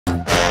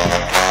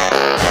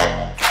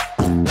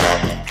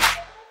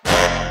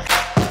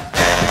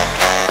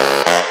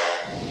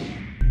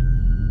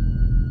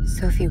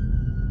Seriously,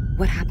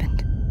 what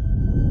happened?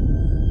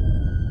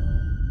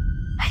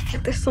 I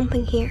think there's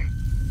something here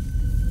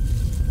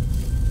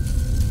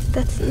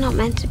that's not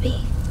meant to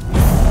be.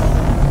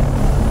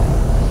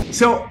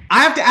 So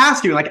I have to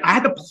ask you, like, I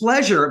had the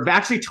pleasure of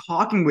actually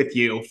talking with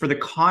you for The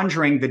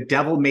Conjuring, The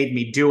Devil Made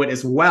Me Do It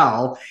as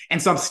well.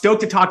 And so I'm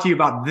stoked to talk to you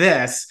about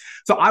this.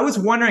 So I was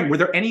wondering, were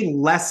there any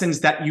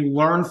lessons that you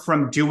learned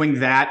from doing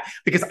that?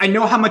 Because I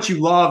know how much you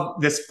love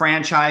this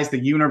franchise,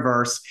 the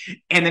universe,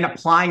 and then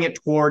applying it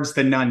towards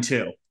The Nun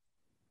too.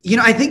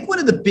 I think one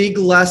of the big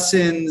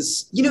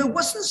lessons, it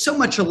wasn't so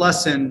much a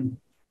lesson,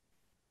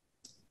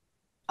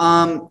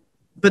 but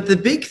the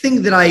big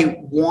thing that I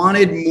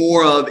wanted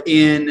more of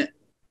in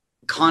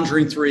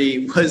Conjuring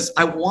 3 was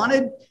I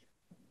wanted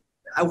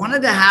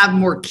to have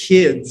more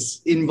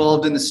kids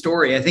involved in the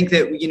story. I think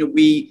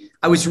that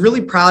I was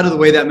really proud of the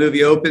way that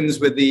movie opens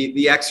with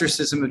the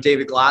exorcism of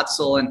David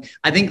Glatzel, and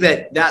I think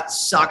that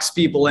sucks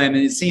people in,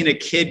 and seeing a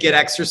kid get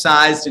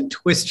exorcised and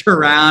twist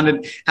around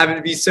and having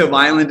to be so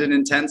violent and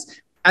intense,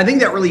 I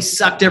think that really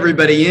sucked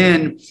everybody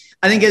in.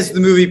 I think as the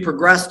movie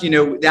progressed,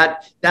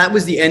 that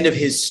was the end of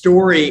his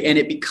story, and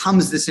it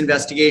becomes this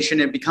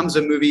investigation. It becomes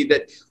a movie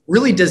that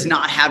really does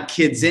not have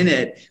kids in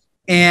it.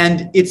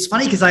 And it's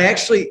funny because I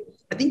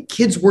think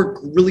kids work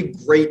really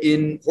great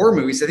in horror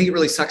movies. I think it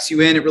really sucks you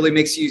in. It really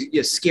makes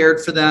you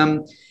scared for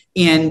them.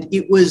 And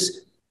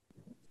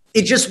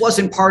it just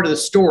wasn't part of the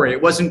story.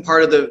 It wasn't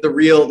part of their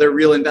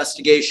real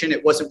investigation.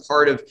 It wasn't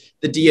part of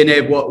the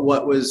DNA of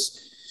what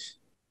was,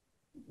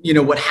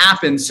 what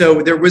happened.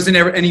 So there wasn't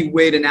ever any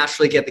way to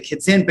naturally get the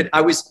kids in. But I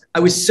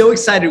was so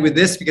excited with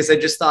this because I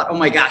just thought, oh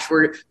my gosh,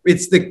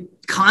 it's the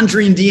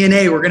Conjuring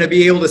DNA. We're going to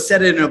be able to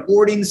set it in a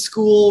boarding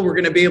school. We're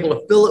going to be able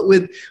to fill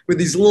it with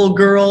these little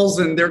girls,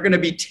 and they're going to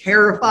be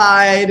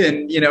terrified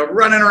and,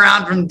 running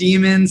around from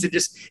demons.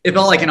 It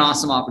felt like an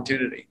awesome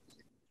opportunity.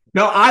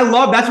 No,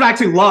 that's what I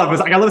actually love. Was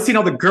like I love seeing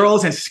all the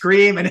girls and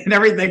scream and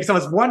everything. So I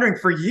was wondering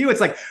for you,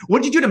 it's like,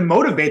 what did you do to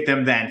motivate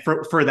them then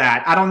for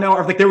that? I don't know,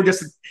 or if like they were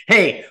just,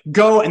 hey,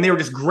 go, and they were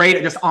just great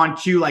at just on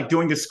cue, like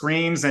doing the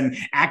screams and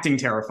acting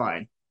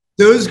terrifying.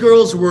 Those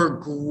girls were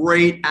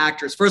great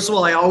actors. First of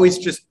all, I always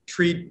just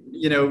treat,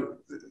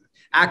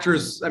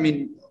 actors,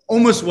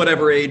 almost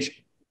whatever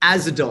age,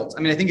 as adults.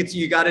 I think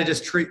you got to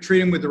just treat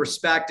them with the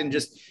respect and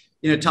just,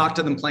 talk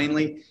to them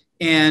plainly.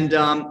 And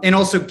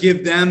also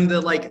give them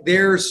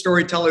they're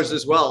storytellers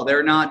as well.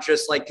 They're not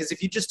just because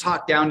if you just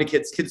talk down to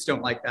kids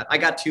don't like that. I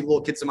got 2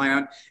 little kids of my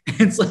own.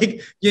 And it's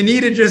you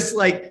need to just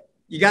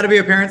you got to be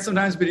a parent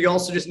sometimes, but you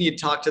also just need to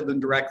talk to them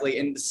directly.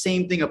 And the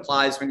same thing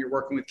applies when you're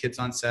working with kids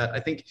on set. I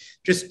think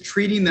just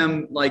treating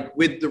them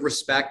with the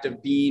respect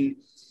of being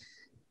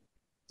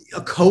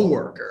a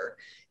coworker.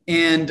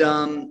 And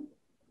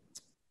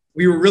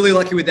we were really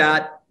lucky with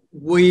that.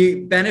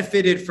 We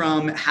benefited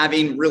from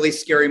having really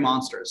scary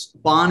monsters.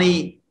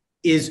 Bonnie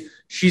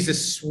she's a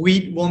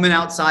sweet woman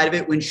outside of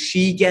it. When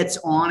she gets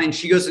on and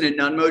she goes into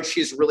nun mode,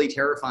 she's really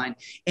terrifying.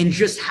 And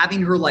just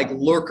having her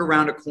lurk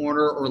around a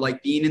corner or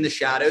being in the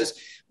shadows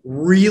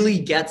really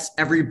gets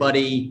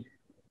everybody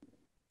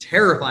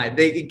terrified.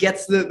 It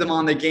gets them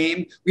on the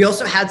game. We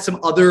also had some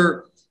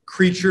other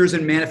creatures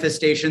and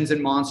manifestations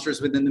and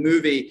monsters within the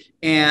movie.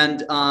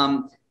 And,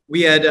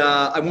 we had,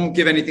 I won't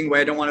give anything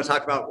away. I don't want to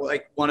talk about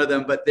one of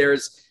them, but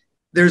there's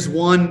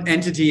one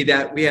entity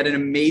that we had an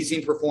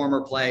amazing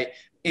performer play,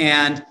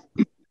 and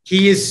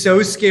he is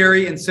so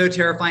scary and so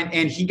terrifying.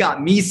 And he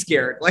got me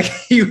scared.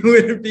 He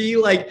would be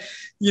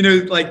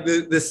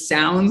the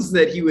sounds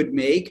that he would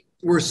make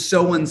were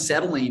so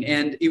unsettling,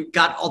 and it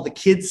got all the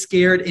kids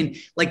scared. And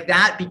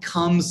that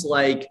becomes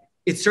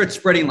it starts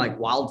spreading like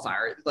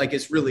wildfire.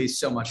 It's really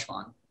so much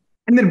fun.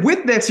 And then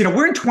with this,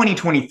 we're in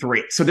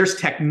 2023, so there's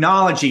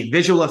technology,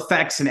 visual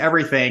effects, and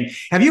everything.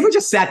 Have you ever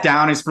just sat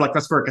down and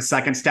let's for a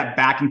second, step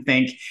back and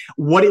think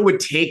what it would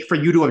take for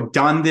you to have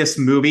done this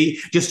movie,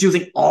 just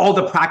using all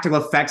the practical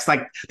effects,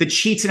 like the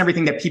cheats and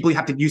everything that people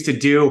used to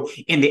do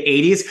in the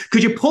 80s?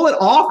 Could you pull it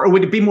off, or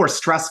would it be more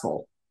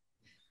stressful?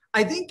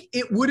 I think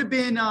it would have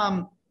been,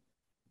 a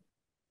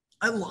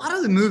lot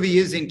of the movie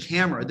is in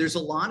camera. There's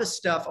a lot of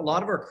stuff. A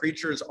lot of our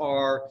creatures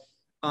are,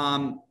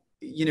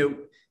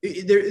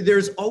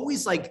 there's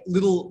always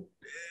little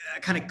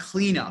kind of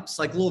cleanups,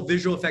 little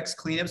visual effects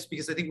cleanups,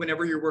 because I think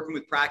whenever you're working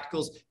with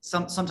practicals,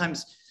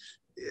 sometimes,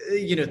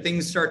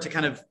 things start to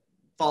kind of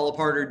fall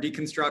apart or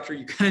deconstruct, or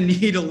you kind of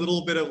need a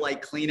little bit of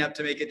cleanup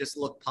to make it just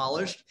look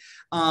polished.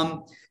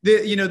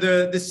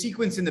 The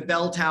sequence in the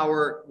bell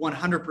tower,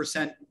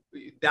 100%,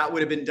 that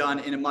would have been done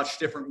in a much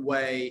different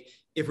way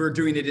if we were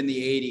doing it in the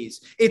 80s.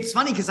 It's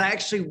funny because I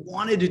actually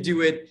wanted to do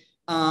it,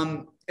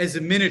 as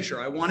a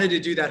miniature. I wanted to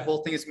do that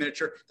whole thing as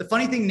miniature. The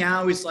funny thing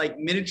now is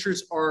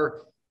miniatures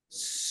are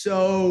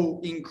so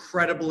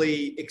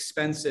incredibly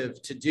expensive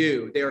to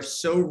do. They are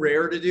so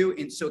rare to do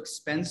and so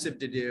expensive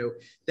to do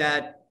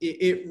that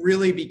it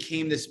really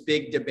became this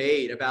big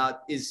debate about,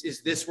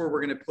 is this where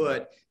we're going to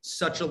put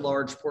such a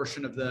large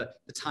portion of the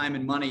time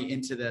and money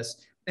into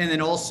this? And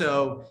then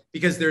also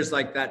because there's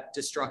that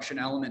destruction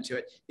element to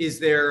it, is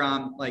there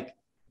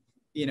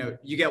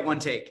you get one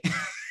take.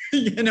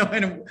 you know,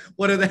 and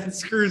what if that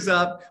screws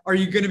up? Are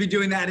you going to be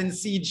doing that in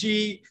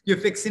CG? You're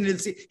fixing it in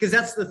CG? Because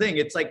that's the thing.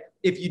 It's like,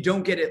 if you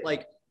don't get it,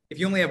 like, if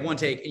you only have one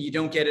take and you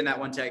don't get in that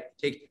one take,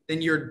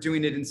 then you're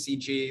doing it in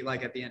CG,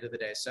 like at the end of the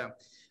day. So,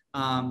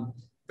 but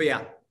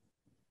yeah.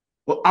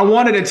 Well, I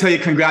wanted to tell you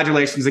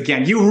congratulations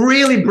again. You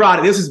really brought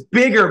it. This is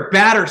bigger,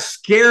 badder,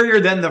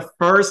 scarier than the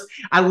first.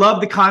 I love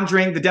The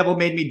Conjuring. The Devil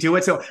Made Me Do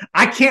It. So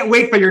I can't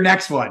wait for your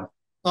next one.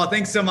 Oh,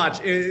 thanks so much.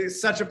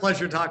 It's such a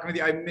pleasure talking with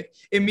you.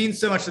 It means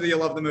so much that you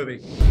love the movie.